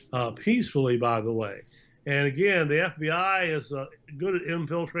peacefully, by the way. And again, the FBI is good at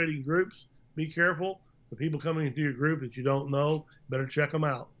infiltrating groups. Be careful. The people coming into your group that you don't know, better check them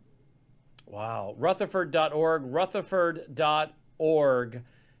out. Wow. Rutherford.org, Rutherford.org.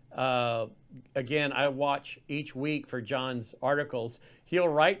 Again, I watch each week for John's articles. He'll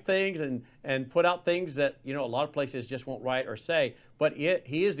write things and put out things that, a lot of places just won't write or say. But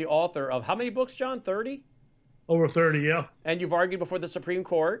he is the author of how many books, John? 30? Over 30, yeah. And you've argued before the Supreme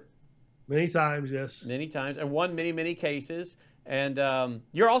Court. Many times, yes. Many times, and won many, many cases. And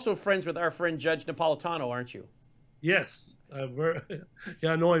you're also friends with our friend Judge Napolitano, aren't you? Yes. I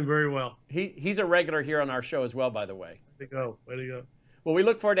know him very well. He's a regular here on our show as well, by the way. Way to go. Way to go. Well, we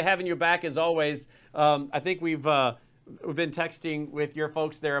look forward to having you back as always. I think we've been texting with your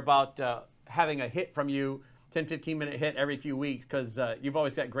folks there about having a hit from you, 10, 15-minute hit every few weeks, because you've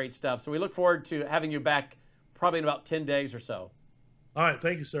always got great stuff. So we look forward to having you back probably in about 10 days or so. All right.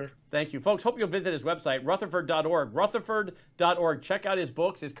 Thank you, sir. Thank you. Folks, hope you'll visit his website, Rutherford.org. Rutherford.org. Check out his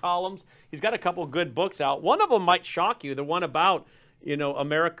books, his columns. He's got a couple good books out. One of them might shock you, the one about,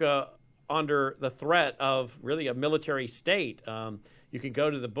 America under the threat of really a military state. You can go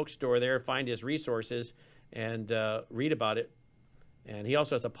to the bookstore there, find his resources, and read about it. And he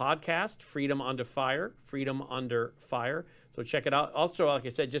also has a podcast, Freedom Under Fire, Freedom Under Fire. So check it out. Also, like I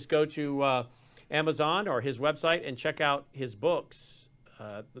said, just go to Amazon or his website and check out his books.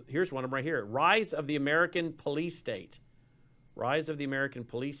 Here's one of them right here. Rise of the American Police State. Rise of the American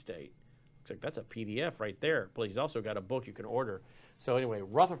Police State. Looks like that's a PDF right there. But he's also got a book you can order. So anyway,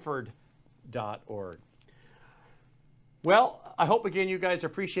 Rutherford.org. Well, I hope, again, you guys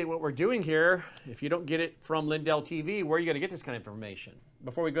appreciate what we're doing here. If you don't get it from Lindell TV, where are you going to get this kind of information?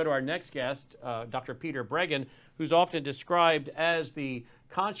 Before we go to our next guest, Dr. Peter Breggin, who's often described as the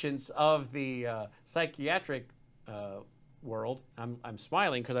conscience of the psychiatric world. I'm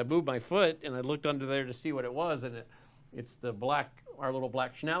smiling because I moved my foot and I looked under there to see what it was, and it's our little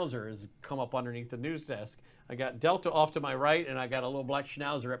black schnauzer has come up underneath the news desk. I got Delta off to my right, and I got a little black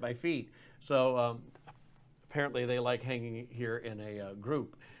schnauzer at my feet. So apparently they like hanging here in a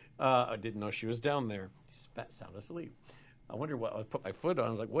group. I didn't know she was down there. She sound asleep. I wonder what I put my foot on. I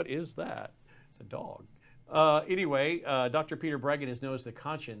was like, what is that? It's a dog. Anyway, Dr. Peter Breggin is known as the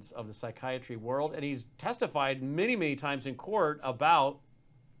conscience of the psychiatry world, and he's testified many, many times in court about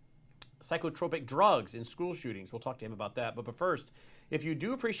psychotropic drugs in school shootings. We'll talk to him about that. But first, if you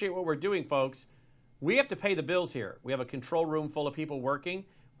do appreciate what we're doing, folks, we have to pay the bills here. We have a control room full of people working.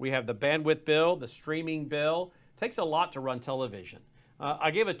 We have the bandwidth bill, the streaming bill. It takes a lot to run television.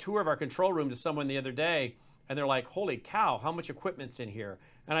 I gave a tour of our control room to someone the other day, and they're like, holy cow, how much equipment's in here?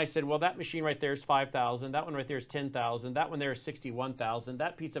 And I said, well, that machine right there is $5,000. That one right there is $10,000. That one there is $61,000.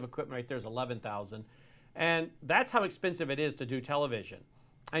 That piece of equipment right there is $11,000. And that's how expensive it is to do television.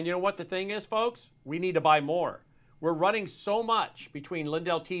 And you know what the thing is, folks? We need to buy more. We're running so much between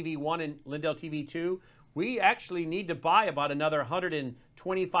Lindell TV 1 and Lindell TV 2. We actually need to buy about another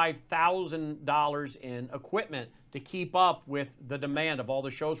 $125,000 in equipment to keep up with the demand of all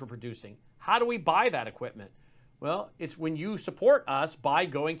the shows we're producing. How do we buy that equipment? Well, it's when you support us by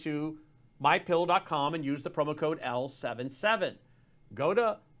going to mypillow.com and use the promo code L77. Go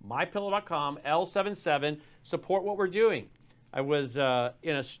to mypillow.com, L77, support what we're doing. I was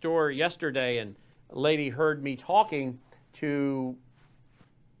in a store yesterday, and a lady heard me talking to,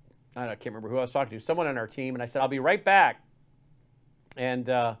 I can't remember who I was talking to, someone on our team, and I said, I'll be right back, and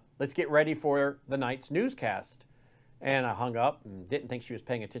let's get ready for the night's newscast. And I hung up and didn't think she was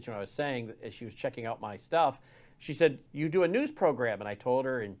paying attention to what I was saying as she was checking out my stuff. She said, you do a news program, and I told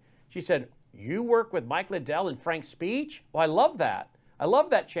her, and she said, you work with Mike Lindell and Frank Speech? Well, I love that. I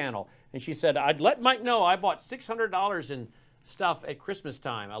love that channel. And she said, I'd let Mike know I bought $600 in stuff at Christmas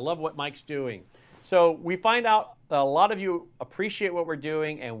time. I love what Mike's doing. So we find out a lot of you appreciate what we're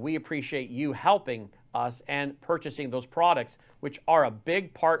doing, and we appreciate you helping us and purchasing those products, which are a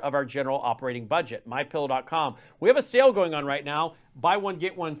big part of our general operating budget. MyPillow.com. We have a sale going on right now. Buy one,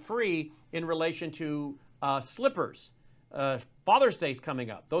 get one free in relation to slippers. Father's Day's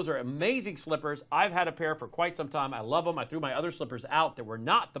coming up. Those are amazing slippers. I've had a pair for quite some time. I love them. I threw my other slippers out that were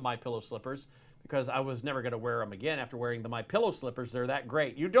not the MyPillow slippers because I was never going to wear them again after wearing the MyPillow slippers. They're that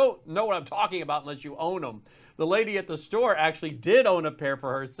great. You don't know what I'm talking about unless you own them. The lady at the store actually did own a pair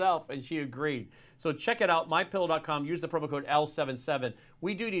for herself, and she agreed. So check it out, mypillow.com. Use the promo code L77.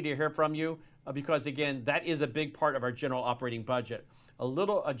 We do need to hear from you because, again, that is a big part of our general operating budget.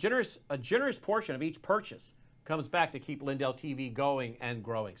 A generous portion of each purchase comes back to keep Lindell TV going and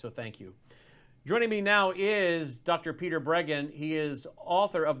growing. So thank you. Joining me now is Dr. Peter Breggin. He is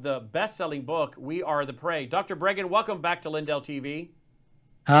author of the best-selling book, We Are the Prey. Dr. Breggin, welcome back to Lindell TV.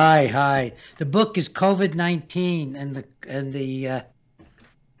 Hi. The book is COVID-19 and the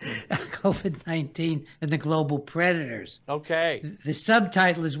COVID-19 and the global predators. Okay. The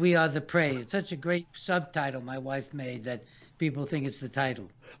subtitle is We Are the Prey. It's such a great subtitle my wife made that people think it's the title.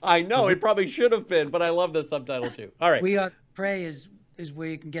 I know, it probably should have been, but I love the subtitle too. All right. We Are the Prey is where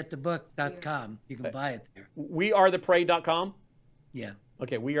you can get the book.com. You can buy it there. WeAreThePrey.com? Yeah.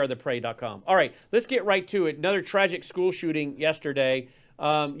 Okay, WeAreThePrey.com. All right, let's get right to it. Another tragic school shooting yesterday.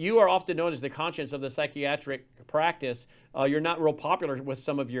 You are often known as the conscience of the psychiatric practice. You're not real popular with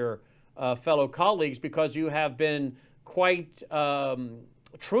some of your fellow colleagues because you have been quite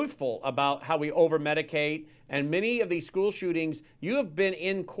truthful about how we over-medicate. And many of these school shootings, you have been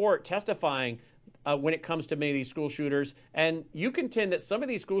in court testifying when it comes to many of these school shooters. And you contend that some of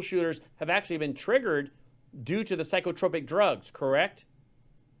these school shooters have actually been triggered due to the psychotropic drugs, correct?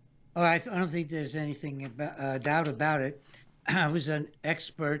 Oh, I don't think there's anything doubt about it. I was an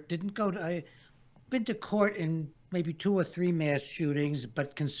expert. Didn't go to. I've been to court in maybe 2 or 3 mass shootings,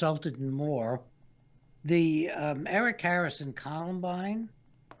 but consulted in more. The Eric Harrison Columbine,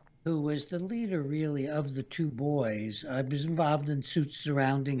 who was the leader really of the two boys, I was involved in suits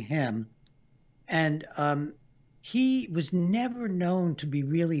surrounding him, and he was never known to be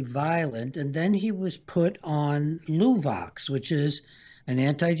really violent. And then he was put on Luvox, which is an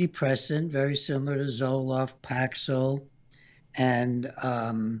antidepressant, very similar to Zoloft, Paxil, and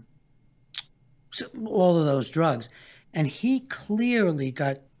so all of those drugs. And he clearly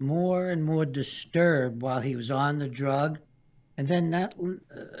got more and more disturbed while he was on the drug. And then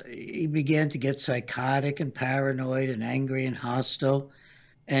he began to get psychotic and paranoid and angry and hostile,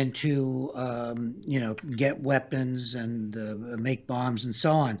 and to get weapons and make bombs and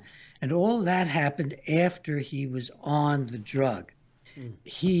so on. And all of that happened after he was on the drug.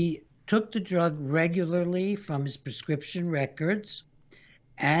 He took the drug regularly from his prescription records,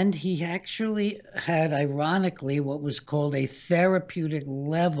 and he actually had, ironically, what was called a therapeutic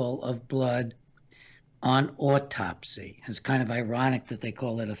level of blood on autopsy. It's kind of ironic that they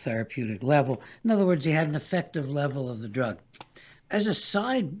call it a therapeutic level. In other words, he had an effective level of the drug. As a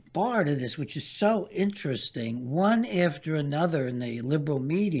sidebar to this, which is so interesting, one after another in the liberal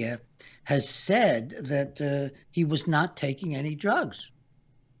media has said that he was not taking any drugs.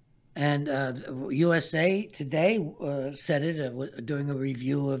 And USA Today said it doing a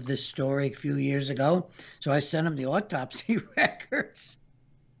review of this story a few years ago. So I sent them the autopsy records,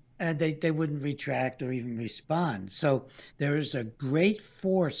 and they wouldn't retract or even respond. So there is a great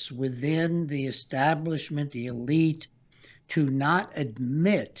force within the establishment, the elite, to not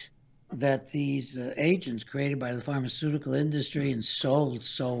admit that these agents created by the pharmaceutical industry and sold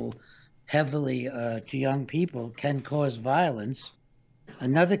so heavily to young people can cause violence.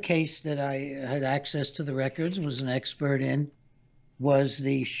 Another case that I had access to the records, was an expert in, was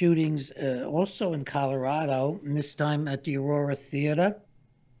the shootings also in Colorado, and this time at the Aurora Theater,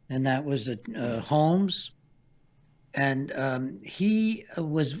 and that was at Holmes. And he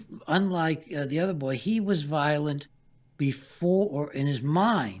was, unlike the other boy, he was violent before, or in his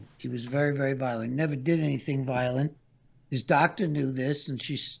mind, he was very, very violent. Never did anything violent. His doctor knew this, and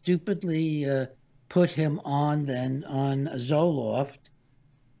she stupidly put him on Zoloft.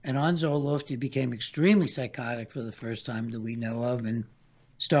 And on Zoloft, he became extremely psychotic for the first time that we know of, and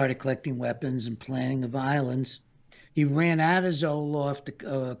started collecting weapons and planning the violence. He ran out of Zoloft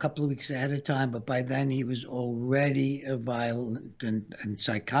a couple of weeks ahead of time, but by then he was already violent and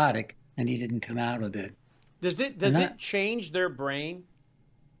psychotic, and he didn't come out of it. Does it change their brain?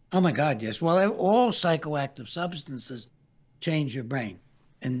 Oh my God, yes. Well, all psychoactive substances change your brain.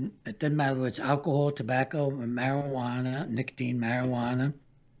 And it doesn't matter whether it's alcohol, tobacco, marijuana, nicotine, marijuana,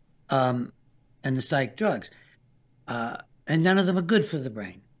 and the psych drugs. And none of them are good for the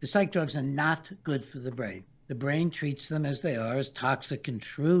brain. The psych drugs are not good for the brain. The brain treats them as they are, as toxic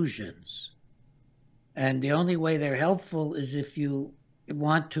intrusions. And the only way they're helpful is if you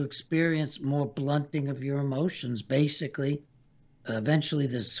want to experience more blunting of your emotions. Basically, eventually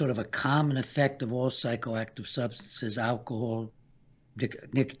there's sort of a common effect of all psychoactive substances, alcohol,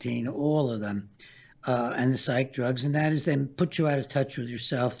 nicotine, all of them, and the psych drugs, and that is they put you out of touch with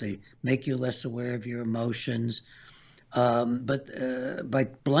yourself. They make you less aware of your emotions. But by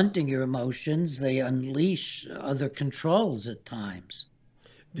blunting your emotions, they unleash other controls at times.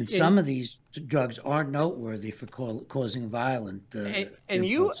 And some of these drugs are noteworthy for causing violent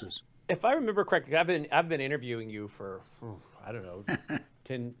impulses. If I remember correctly, I've been interviewing you for, I don't know,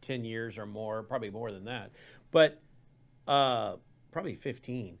 10 years or more, probably more than that, but probably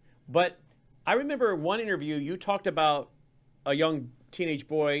 15. But I remember one interview, you talked about a young teenage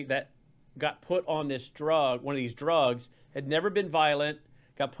boy that got put on this drug, one of these drugs, had never been violent,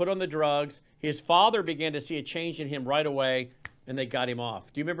 got put on the drugs. His father began to see a change in him right away, and they got him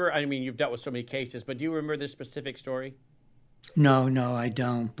off. Do you remember? I mean, you've dealt with so many cases, but do you remember this specific story? No, I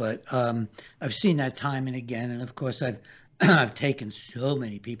don't. But I've seen that time and again, and of course, I've taken so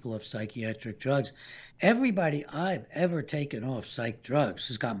many people off psychiatric drugs. Everybody I've ever taken off psych drugs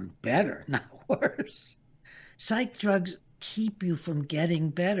has gotten better, not worse. Psych drugs keep you from getting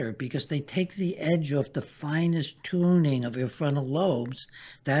better because they take the edge off the finest tuning of your frontal lobes.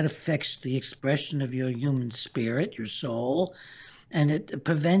 That affects the expression of your human spirit, your soul, and it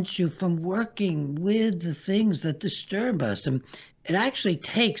prevents you from working with the things that disturb us. And it actually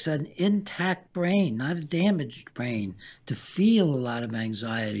takes an intact brain, not a damaged brain, to feel a lot of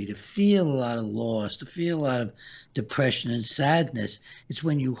anxiety, to feel a lot of loss, to feel a lot of depression and sadness. It's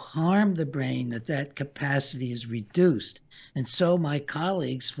when you harm the brain that capacity is reduced. And so my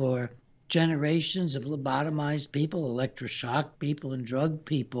colleagues for generations of lobotomized people, electroshock people, and drug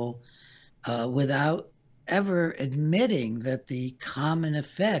people without ever admitting that the common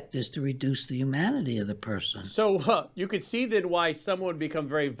effect is to reduce the humanity of the person. So you could see then why someone would become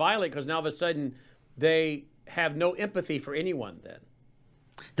very violent, because now all of a sudden they have no empathy for anyone then.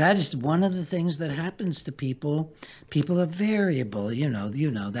 That is one of the things that happens to people. People are variable, you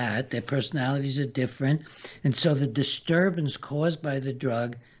know that. Their personalities are different. And so the disturbance caused by the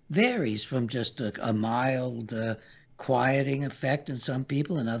drug varies from just a mild quieting effect in some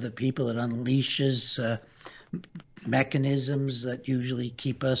people, and other people it unleashes mechanisms that usually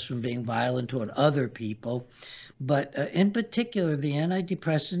keep us from being violent toward other people. But in particular, the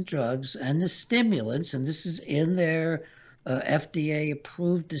antidepressant drugs and the stimulants, and this is in their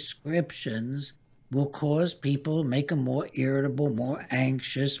FDA-approved descriptions, will cause people, make them more irritable, more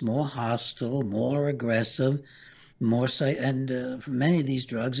anxious, more hostile, more aggressive, and for many of these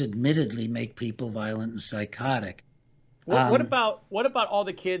drugs, admittedly, make people violent and psychotic. What about all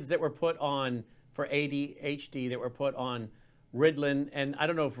the kids that were put on for ADHD that were put on Ritalin? And I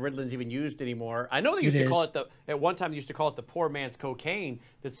don't know if Ritalin's even used anymore. I know they used to call it at one time they used to call it the poor man's cocaine.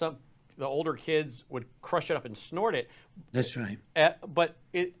 That the older kids would crush it up and snort it. That's right. But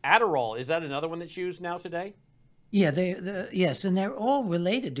Adderall, is that another one that's used now today? Yeah, yes, and they're all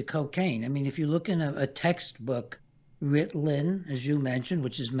related to cocaine. I mean, if you look in a textbook, Ritalin, as you mentioned,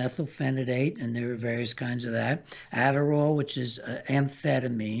 which is methylphenidate, and there are various kinds of that. Adderall, which is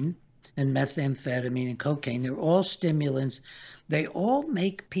amphetamine, and methamphetamine and cocaine. They're all stimulants. They all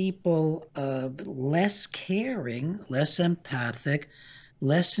make people less caring, less empathic,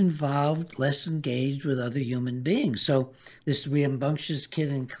 less involved, less engaged with other human beings. So this rambunctious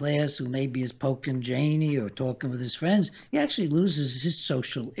kid in class who maybe is poking Janie or talking with his friends, he actually loses his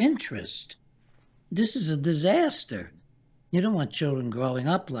social interest. This is a disaster. You don't want children growing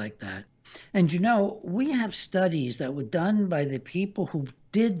up like that. And we have studies that were done by the people who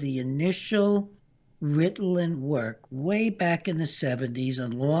did the initial Ritalin work way back in the 70s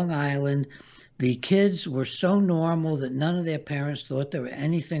on Long Island. The kids were so normal that none of their parents thought there was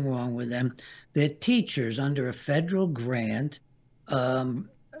anything wrong with them. Their teachers, under a federal grant,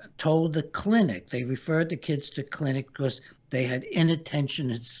 told the clinic, they referred the kids to clinic because they had inattention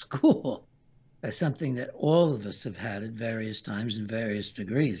at school. That's something that all of us have had at various times in various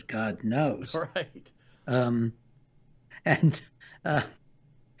degrees, God knows. Right.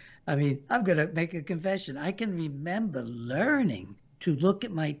 I mean, I'm going to make a confession. I can remember learning to look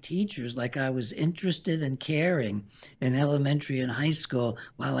at my teachers like I was interested and caring in elementary and high school,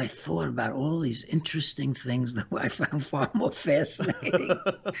 while I thought about all these interesting things that I found far more fascinating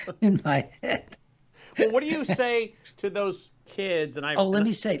in my head. Well, what do you say to those kids? And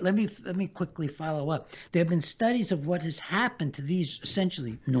let me quickly follow up. There have been studies of what has happened to these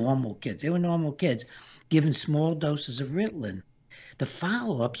essentially normal kids. They were normal kids given small doses of Ritalin. The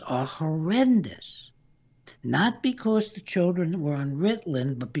follow-ups are horrendous. Not because the children were on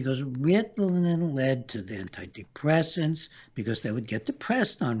Ritalin, but because Ritalin led to the antidepressants, because they would get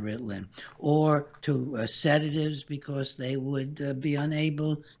depressed on Ritalin, or to sedatives because they would be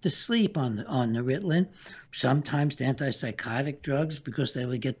unable to sleep on the Ritalin. Sometimes to antipsychotic drugs because they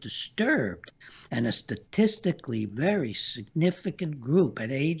would get disturbed. And a statistically very significant group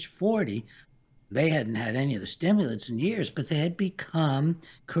at age 40, they hadn't had any of the stimulants in years, but they had become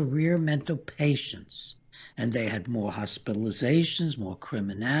career mental patients. And they had more hospitalizations, more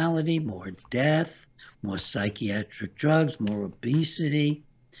criminality, more death, more psychiatric drugs, more obesity.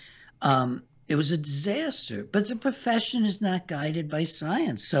 It was a disaster, but the profession is not guided by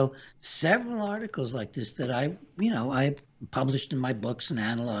science. So several articles like this that I published in my books and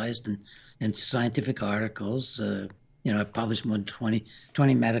analyzed in scientific articles. I've published more than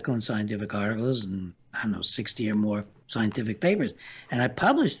 20 medical and scientific articles and 60 or more scientific papers. And I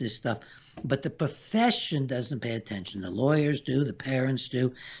published this stuff. But the profession doesn't pay attention. The lawyers do, the parents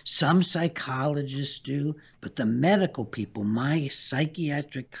do, some psychologists do, but the medical people, my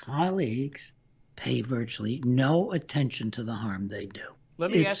psychiatric colleagues, pay virtually no attention to the harm they do.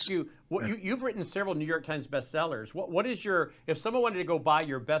 Let me ask you, you've written several New York Times bestsellers. What is if someone wanted to go buy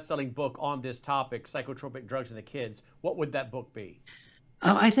your best-selling book on this topic, psychotropic drugs in the kids, what would that book be?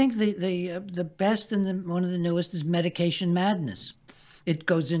 I think the best and one of the newest is Medication Madness. It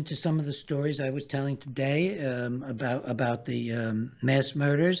goes into some of the stories I was telling today about the mass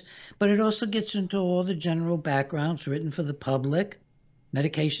murders, but it also gets into all the general backgrounds written for the public.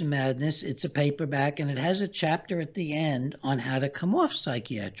 Medication Madness, it's a paperback, and it has a chapter at the end on how to come off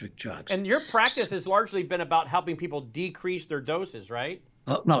psychiatric drugs. And your practice has largely been about helping people decrease their doses, right?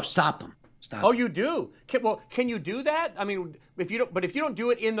 Oh, no, stop them. stop. Oh, you do? Can you do that? I mean, if you don't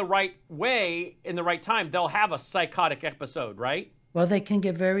do it in the right way, in the right time, they'll have a psychotic episode, right? Well, they can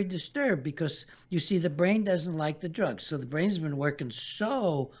get very disturbed because, you see, the brain doesn't like the drugs. So the brain's been working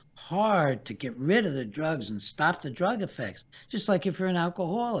so hard to get rid of the drugs and stop the drug effects. Just like if you're an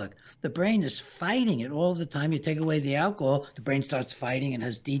alcoholic, the brain is fighting it all the time. You take away the alcohol, the brain starts fighting and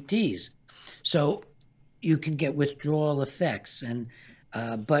has DTs. So you can get withdrawal effects.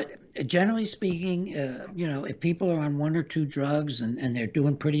 But generally speaking, if people are on one or two drugs and they're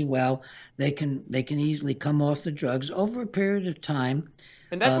doing pretty well, they can easily come off the drugs over a period of time.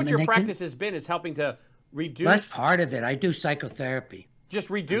 And that's what your practice has been, is helping to reduce. That's part of it. I do psychotherapy. Just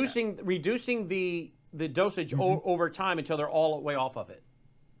reducing the dosage over time until they're all the way off of it.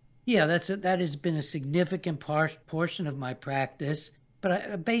 Yeah, that has been a significant portion of my practice.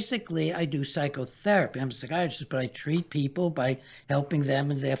 But basically, I do psychotherapy. I'm a psychiatrist, but I treat people by helping them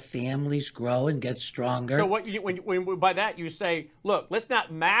and their families grow and get stronger. So when by that you say, look, let's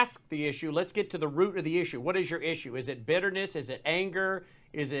not mask the issue. Let's get to the root of the issue. What is your issue? Is it bitterness? Is it anger?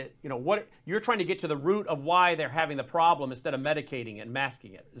 Is it, what you're trying to get to the root of why they're having the problem instead of medicating it and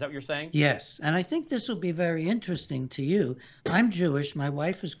masking it? Is that what you're saying? Yes, and I think this will be very interesting to you. I'm Jewish. My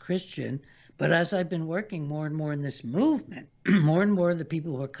wife is Christian. But as I've been working more and more in this movement, more and more of the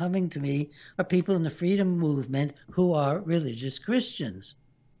people who are coming to me are people in the freedom movement who are religious Christians.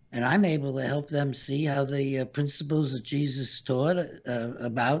 And I'm able to help them see how the principles that Jesus taught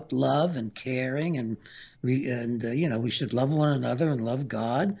about love and caring and we should love one another and love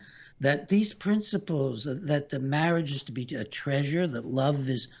God, that these principles, that the marriage is to be a treasure, that love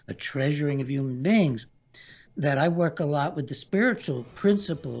is a treasuring of human beings, that I work a lot with the spiritual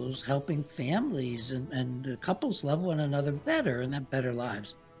principles, helping families and couples love one another better and have better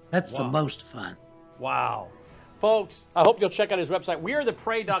lives. That's the most fun. Wow. Folks, I hope you'll check out his website.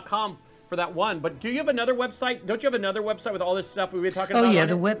 wearetheprey.com for that one. But do you have another website? Don't you have another website with all this stuff we've been talking about? Oh, yeah.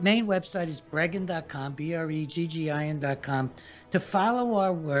 The main website is Breggin.com, Breggin.com. To follow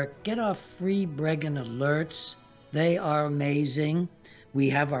our work, get our free Breggin alerts. They are amazing. We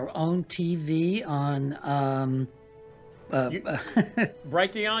have our own TV on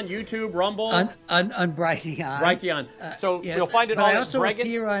Brighteon, YouTube, Rumble. On Brighteon. Brighteon. So yes. you'll find it but all I at also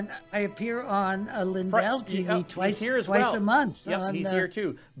Breggin. appear on Lindell TV twice a month. Yep, he's here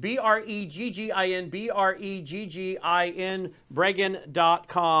too. Breggin, Breggin,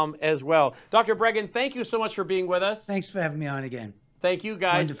 Breggin.com as well. Dr. Breggin, thank you so much for being with us. Thanks for having me on again. Thank you,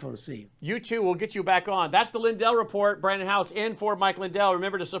 guys. Wonderful to see you. You too. We'll get you back on. That's the Lindell Report. Brandon House in for Mike Lindell.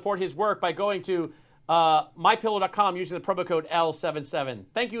 Remember to support his work by going to mypillow.com using the promo code L77.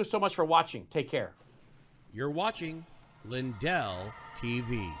 Thank you so much for watching. Take care. You're watching Lindell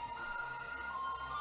TV.